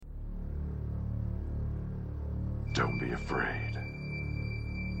Don't be afraid.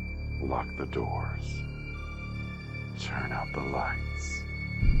 Lock the doors. Turn out the lights.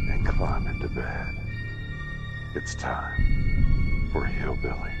 And climb into bed. It's time for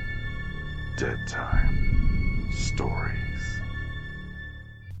Hillbilly Dead Time Stories.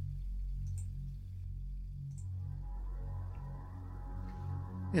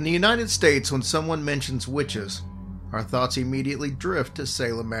 In the United States, when someone mentions witches, our thoughts immediately drift to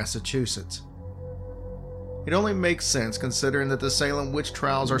Salem, Massachusetts. It only makes sense considering that the Salem witch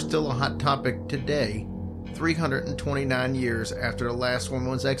trials are still a hot topic today, 329 years after the last one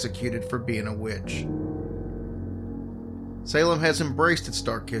was executed for being a witch. Salem has embraced its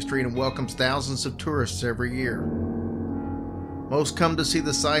dark history and welcomes thousands of tourists every year. Most come to see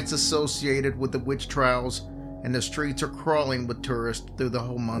the sights associated with the witch trials, and the streets are crawling with tourists through the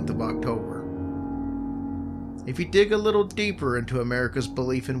whole month of October. If you dig a little deeper into America's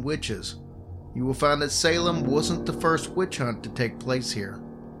belief in witches, you will find that Salem wasn't the first witch hunt to take place here.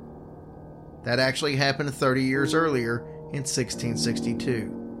 That actually happened 30 years earlier in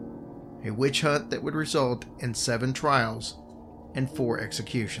 1662, a witch hunt that would result in 7 trials and 4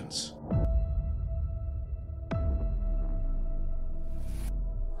 executions.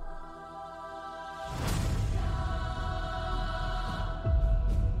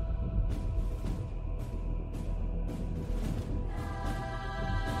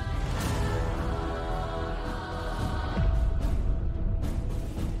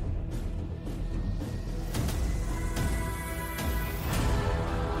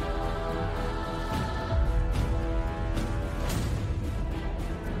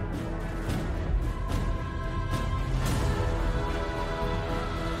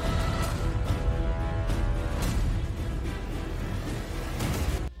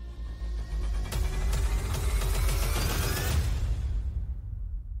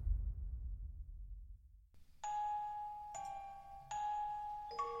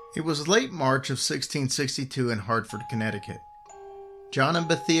 It was late March of 1662 in Hartford, Connecticut. John and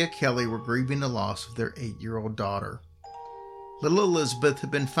Bethia Kelly were grieving the loss of their 8-year-old daughter. Little Elizabeth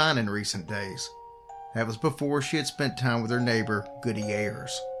had been fine in recent days. That was before she had spent time with her neighbor, Goody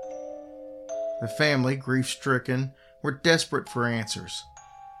Ayers. The family, grief-stricken, were desperate for answers.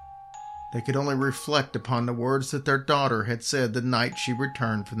 They could only reflect upon the words that their daughter had said the night she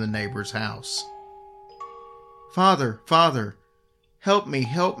returned from the neighbor's house. "Father, Father, help me,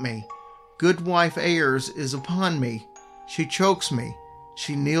 help me. Good wife Ayers is upon me. She chokes me.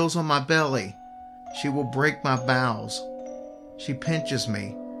 She kneels on my belly. She will break my bowels. She pinches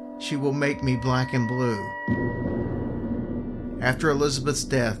me. She will make me black and blue." After Elizabeth's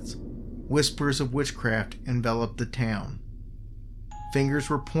death, whispers of witchcraft enveloped the town. Fingers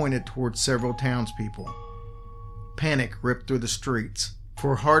were pointed towards several townspeople. Panic ripped through the streets,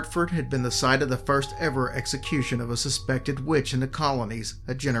 for Hartford had been the site of the first ever execution of a suspected witch in the colonies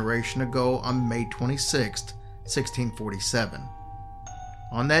a generation ago on May 26, 1647.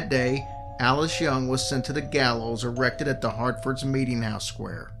 On that day, Alice Young was sent to the gallows erected at the Hartford's Meeting House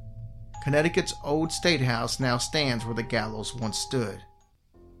Square. Connecticut's old State House now stands where the gallows once stood.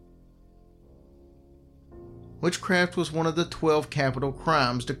 Witchcraft was one of the 12 capital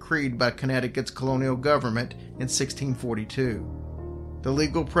crimes decreed by Connecticut's colonial government in 1642. The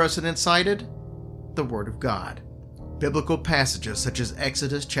legal precedent cited? The Word of God. Biblical passages such as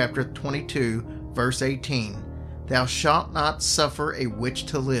Exodus chapter 22, verse 18, "Thou shalt not suffer a witch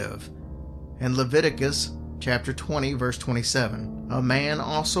to live," and Leviticus chapter 20, verse 27, "A man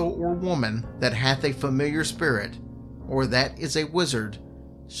also or woman that hath a familiar spirit, or that is a wizard,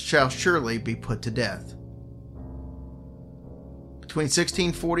 shall surely be put to death." Between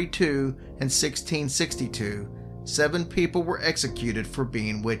 1642 and 1662, 7 people were executed for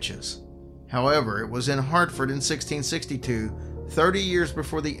being witches. However, it was in Hartford in 1662, 30 years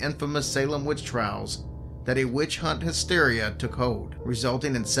before the infamous Salem witch trials, that a witch hunt hysteria took hold,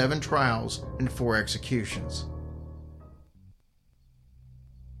 resulting in 7 trials and 4 executions.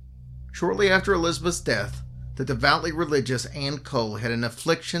 Shortly after Elizabeth's death, the devoutly religious Anne Cole had an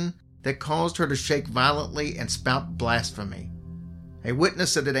affliction that caused her to shake violently and spout blasphemy. A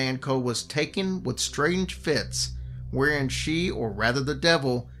witness said that Anne Cole was taken with strange fits, wherein she, or rather the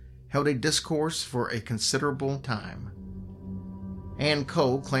devil, held a discourse for a considerable time. Anne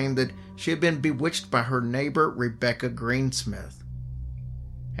Cole claimed that she had been bewitched by her neighbor Rebecca Greensmith.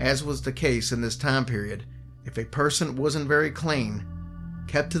 As was the case in this time period, if a person wasn't very clean,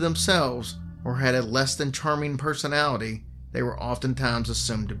 kept to themselves, or had a less than charming personality, they were oftentimes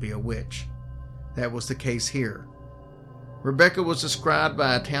assumed to be a witch. That was the case here. Rebecca was described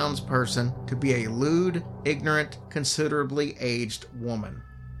by a townsperson to be a lewd, ignorant, considerably aged woman.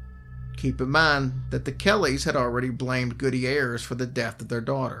 Keep in mind that the Kellys had already blamed Goody Ayers for the death of their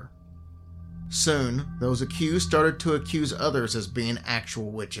daughter. Soon, those accused started to accuse others as being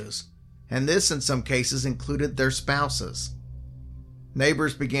actual witches, and this in some cases included their spouses.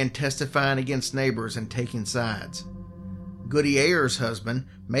 Neighbors began testifying against neighbors and taking sides. Goody Ayers' husband,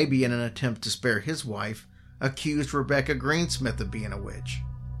 maybe in an attempt to spare his wife, accused Rebecca Greensmith of being a witch.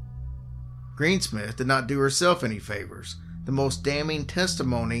 Greensmith did not do herself any favors. The most damning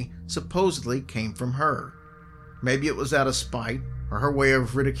testimony supposedly came from her. Maybe it was out of spite or her way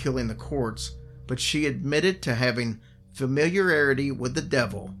of ridiculing the courts, but she admitted to having familiarity with the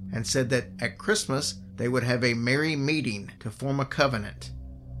devil and said that at Christmas they would have a merry meeting to form a covenant.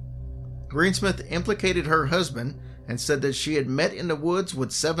 Greensmith implicated her husband and said that she had met in the woods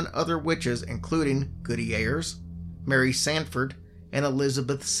with 7 other witches, including Goody Ayers, Mary Sanford, and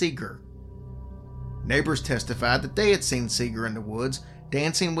Elizabeth Seeger. Neighbors testified that they had seen Seeger in the woods,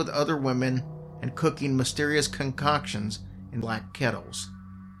 dancing with other women and cooking mysterious concoctions in black kettles.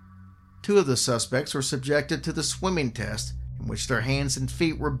 2 of the suspects were subjected to the swimming test, in which their hands and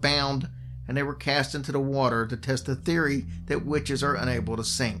feet were bound and they were cast into the water to test the theory that witches are unable to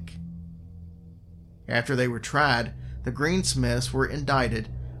sink. After they were tried, the Greensmiths were indicted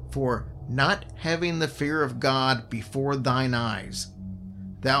for not having the fear of God before thine eyes.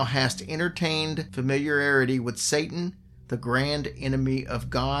 Thou hast entertained familiarity with Satan, the grand enemy of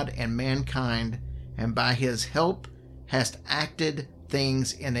God and mankind, and by his help hast acted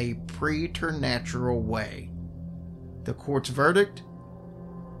things in a preternatural way. The court's verdict?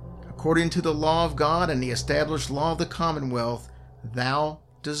 According to the law of God and the established law of the Commonwealth, thou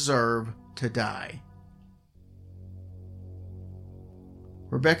deserve to die.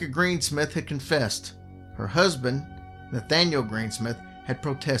 Rebecca Greensmith had confessed. Her husband, Nathaniel Greensmith, had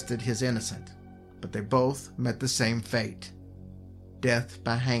protested his innocence, but they both met the same fate: death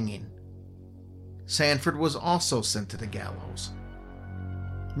by hanging. Sanford was also sent to the gallows.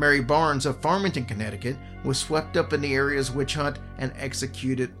 Mary Barnes of Farmington, Connecticut, was swept up in the area's witch hunt and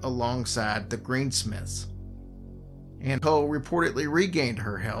executed alongside the Greensmiths. Ann Poe reportedly regained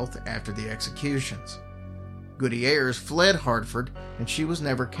her health after the executions. Goody Ayers fled Hartford, and she was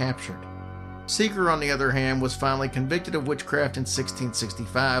never captured. Seeger, on the other hand, was finally convicted of witchcraft in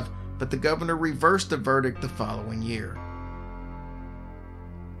 1665, but the governor reversed the verdict the following year.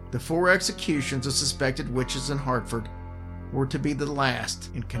 The 4 executions of suspected witches in Hartford were to be the last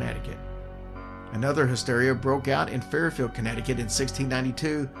in Connecticut. Another hysteria broke out in Fairfield, Connecticut in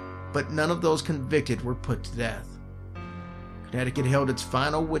 1692, but none of those convicted were put to death. Connecticut held its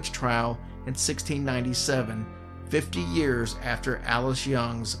final witch trial in 1697, 50 years after Alice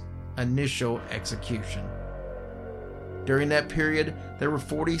Young's initial execution. During that period, there were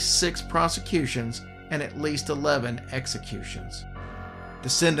 46 prosecutions and at least 11 executions.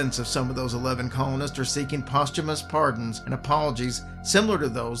 Descendants of some of those 11 colonists are seeking posthumous pardons and apologies similar to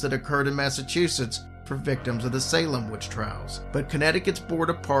those that occurred in Massachusetts for victims of the Salem witch trials. But Connecticut's Board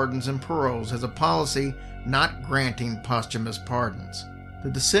of Pardons and Paroles has a policy not granting posthumous pardons.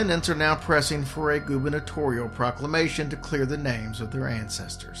 The descendants are now pressing for a gubernatorial proclamation to clear the names of their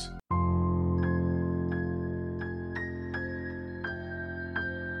ancestors.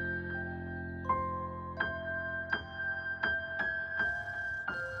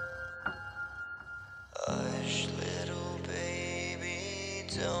 Hush, little baby,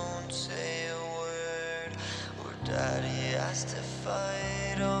 don't say a word. Or Daddy has to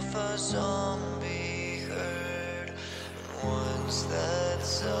fight off a zombie herd. And once that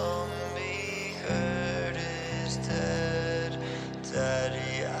zombie herd is dead,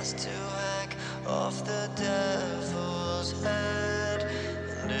 Daddy has to hack off the devil's head.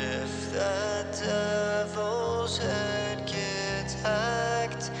 And if that devil's head gets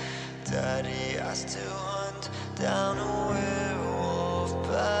hacked, Daddy has to hunt down a werewolf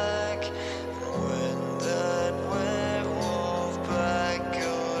pack. And when that werewolf pack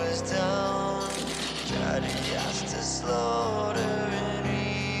goes down, Daddy has to slaughter an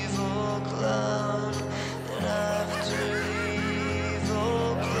evil clown. And after the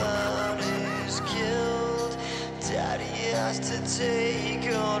evil clown is killed, Daddy has to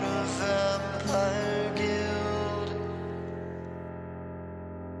take on a vampire guild.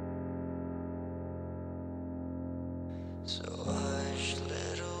 So